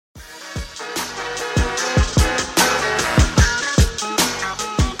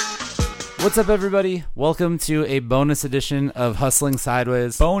What's up, everybody? Welcome to a bonus edition of Hustling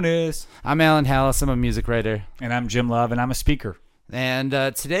Sideways. Bonus. I'm Alan Hallis. I'm a music writer. And I'm Jim Love, and I'm a speaker. And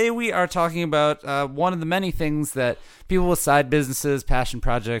today we are talking about one of the many things that people with side businesses, passion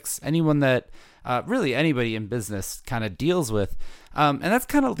projects, anyone that really anybody in business kind of deals with. And that's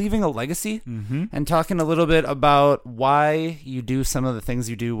kind of leaving a legacy and talking a little bit about why you do some of the things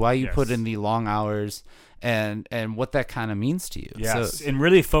you do, why you put in the long hours, and what that kind of means to you. Yes, So, and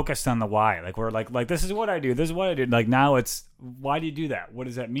really focused on the why. Like we're like this is what I do. This is what I do. Like now it's why do you do that? What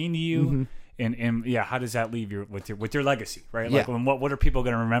does that mean to you? And yeah, how does that leave with your legacy, right? Like what are people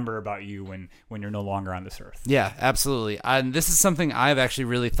going to remember about you when you're no longer on this earth? Yeah, absolutely. And this is something I've actually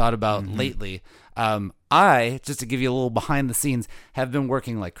really thought about lately. I, just to give you a little behind the scenes, have been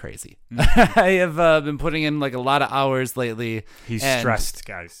working like crazy. I have been putting in like a lot of hours lately. He's stressed,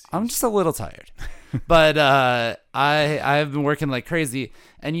 guys. I'm just a little tired. But I've been working like crazy.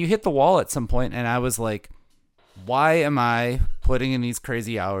 And you hit the wall at some point, and I was like, why am I putting in these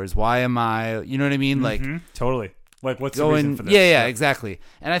crazy hours? Why am I, you know what I mean? Like, totally. Like, what's the reason for this? Yeah, exactly.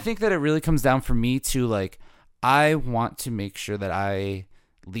 And I think that it really comes down for me to like, I want to make sure that I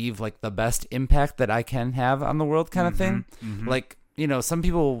leave like the best impact that I can have on the world kind of thing. Like, you know, some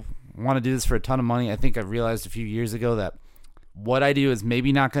people want to do this for a ton of money. I think I realized a few years ago that what I do is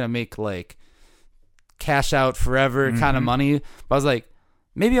maybe not going to make like cash out forever kind of money. But I was like,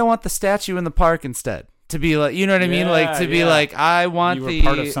 maybe I want the statue in the park instead. To be like, you know what I mean? Like to be like, I want you were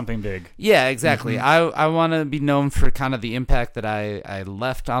part of something big. Yeah, exactly. I want to be known for kind of the impact that I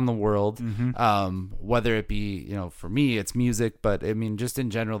left on the world. Whether it be, you know, for me, it's music, but I mean, just in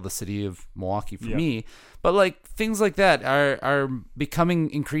general, the city of Milwaukee for me. But like things like that are becoming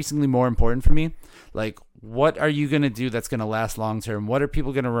increasingly more important for me. Like, what are you going to do that's going to last long term? What are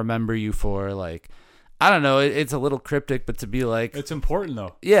people going to remember you for? Like, I don't know. It's a little cryptic, but to be like, it's important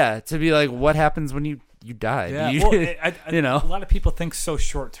though. Yeah, to be like, what happens when you die? Yeah, you know, a lot of people think so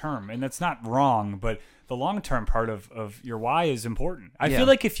short term, and that's not wrong. But the long term part of your why is important. I feel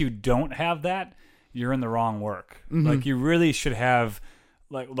like if you don't have that, you're in the wrong work. Like you really should have.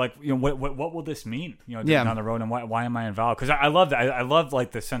 Like you know what will this mean, you know, down the road, and why am I involved? Because I love that. I love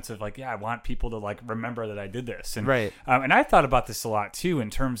like the sense of like, I want people to like remember that I did this, and and I thought about this a lot too in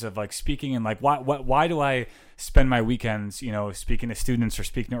terms of like speaking and like why do I spend my weekends, you know, speaking to students or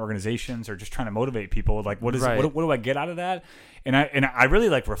speaking to organizations or just trying to motivate people? Like what do I get out of that? And I really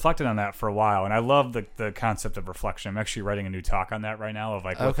like reflected on that for a while, and I love the concept of reflection. I'm actually writing a new talk on that right now of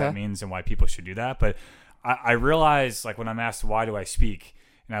like what that means and why people should do that. But I realize like when I'm asked why do I speak.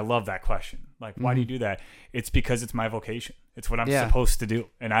 And I love that question. Like, why do you do that? It's because it's my vocation. It's what I'm supposed to do.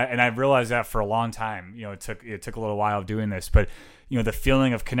 And I realized that for a long time. You know, it took a little while of doing this, but you know, the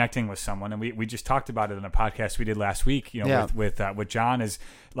feeling of connecting with someone, and we just talked about it in a podcast we did last week. You know, with John is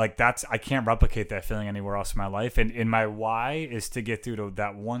like I can't replicate that feeling anywhere else in my life. And my why is to get through to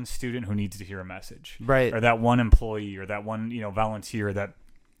that one student who needs to hear a message, right? Or that one employee, or that one volunteer that.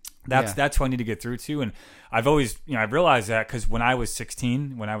 That's who I need to get through to. And I've always, I've realized that because when I was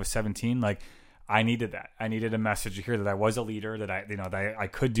 17, like I needed that. I needed a message to hear that I was a leader, that I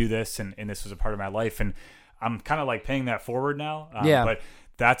could do this, and this was a part of my life. And I'm kind of like paying that forward now. But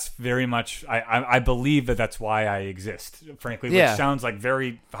that's very much, I believe that's why I exist, frankly, which sounds like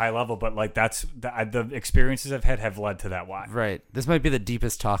very high level, but like that's the experiences I've had have led to that why. Right. This might be the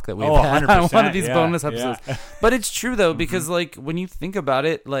deepest talk that we've had on one of these bonus episodes. Yeah. But it's true though, because like when you think about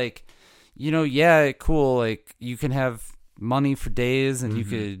it, like, cool. Like you can have money for days and you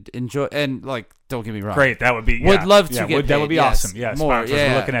could enjoy, and like, don't get me wrong. Great. That would be, would love to get paid. That would be awesome. Yeah. More. Sponsors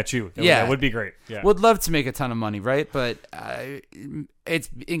are looking at you. That would be great. Yeah. Would love to make a ton of money. Right. But it's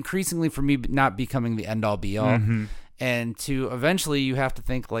increasingly for me not becoming the end all be all. And to eventually you have to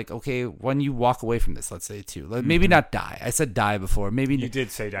think like, okay, when you walk away from this, let's say too, like, maybe not die. I said die before. Maybe you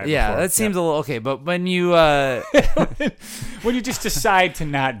did say die before. Yeah, that seems a little okay. But when you when you just decide to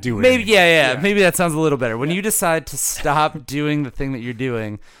not do it, maybe maybe that sounds a little better. When you decide to stop doing the thing that you're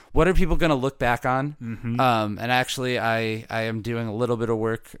doing, what are people going to look back on? And actually, I am doing a little bit of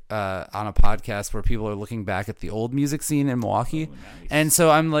work on a podcast where people are looking back at the old music scene in Milwaukee, and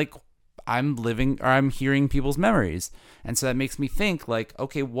so I'm like, I'm hearing people's memories. And so that makes me think like,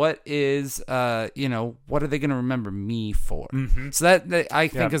 okay, what is, what are they going to remember me for? So that I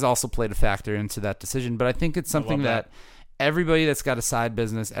think has also played a factor into that decision. But I think it's something that everybody that's got a side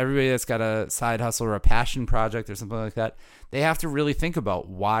business, everybody that's got a side hustle or a passion project or something like that, they have to really think about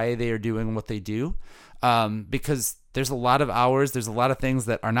why they are doing what they do. Because there's a lot of hours, there's a lot of things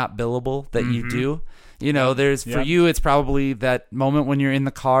that are not billable that you do. For you, it's probably that moment when you're in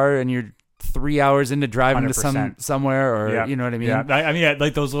the car and you're 3 hours into driving 100%. to somewhere, or Yeah. you know what I mean? Yeah, I mean,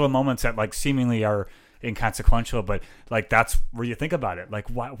 like those little moments that like seemingly are inconsequential, but like that's where you think about it. Like,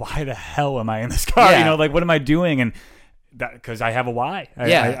 why the hell am I in this car? Yeah. You know, like what am I doing? And that because I have a why.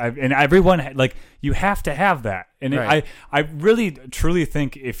 Yeah. And everyone like you have to have that. And Right. I really truly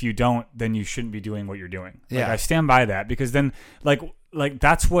think if you don't, then you shouldn't be doing what you're doing. Like, Yeah. I stand by that because then like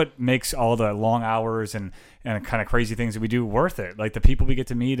that's what makes all the long hours and kind of crazy things that we do worth it. Like the people we get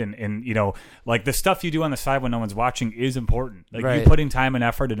to meet and you know, like the stuff you do on the side when no one's watching is important. Like Right. you putting time and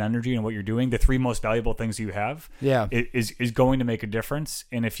effort and energy in what you're doing, the three most valuable things you have Yeah. is going to make a difference.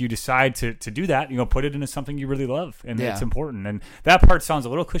 And if you decide to do that, you know, put it into something you really love and Yeah. it's important. And that part sounds a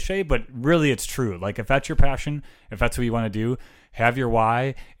little cliche, but really it's true. Like if that's your passion, if that's what you want to do, have your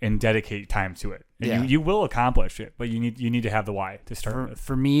why and dedicate time to it. And Yeah. you will accomplish it, but you need to have the why to start with.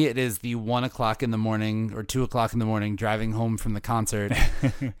 For me, it is the 1 o'clock in the morning or 2 o'clock in the morning driving home from the concert.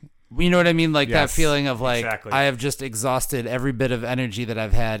 You know what I mean? Like that Yes, feeling of like, exactly. I have just exhausted every bit of energy that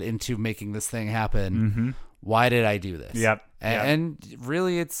I've had into making this thing happen. Why did I do this? Yep. And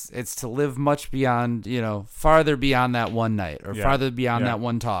really it's to live much beyond, you know, farther beyond that one night or Yeah. farther beyond Yeah. that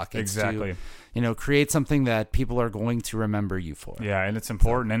one talk. It's Exactly. to, you know, create something that people are going to remember you for. Yeah, and it's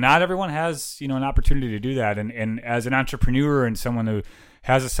important. And not everyone has, you know, an opportunity to do that. And as an entrepreneur and someone who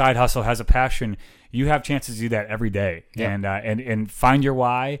has a side hustle, has a passion, you have chances to do that every day. Yep. And find your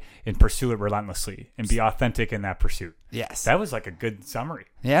why and pursue it relentlessly and be authentic in that pursuit. Yes. That was like a good summary.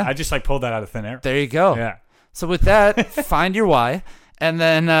 Yeah. I just like pulled that out of thin air. There you go. Yeah. So with that, find your why. And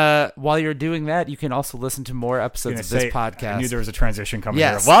then while you're doing that, you can also listen to more episodes of this podcast. I knew there was a transition coming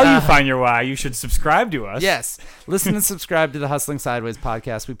Yes. here. While you find your why, you should subscribe to us. Yes. Listen and subscribe to the Hustling Sideways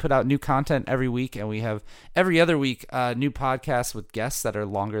podcast. We put out new content every week, and we have every other week new podcasts with guests that are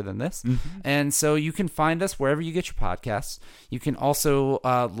longer than this. And so you can find us wherever you get your podcasts. You can also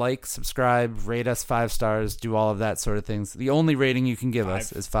like, subscribe, rate us 5 stars, do all of that sort of things. The only rating you can give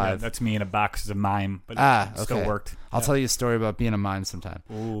us is 5. Yeah, that's me in a box as a mime, but it still okay. worked. I'll tell you a story about being a mime sometime.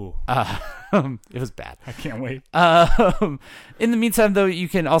 Ooh, It was bad. I can't wait. In the meantime, though, you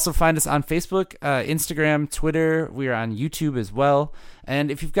can also find us on Facebook, Instagram, Twitter. We are on YouTube as well.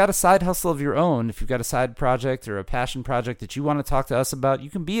 And if you've got a side hustle of your own, if you've got a side project or a passion project that you want to talk to us about, you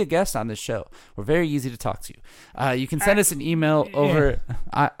can be a guest on this show. We're very easy to talk to. You can send us an email over.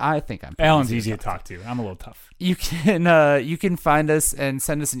 I think I'm. Alan's easy to talk to. I'm a little tough. You can find us and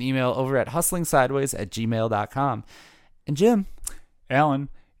send us an email over at hustlingsideways@gmail.com. And Jim, Alan,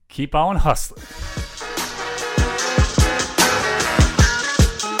 keep on hustling.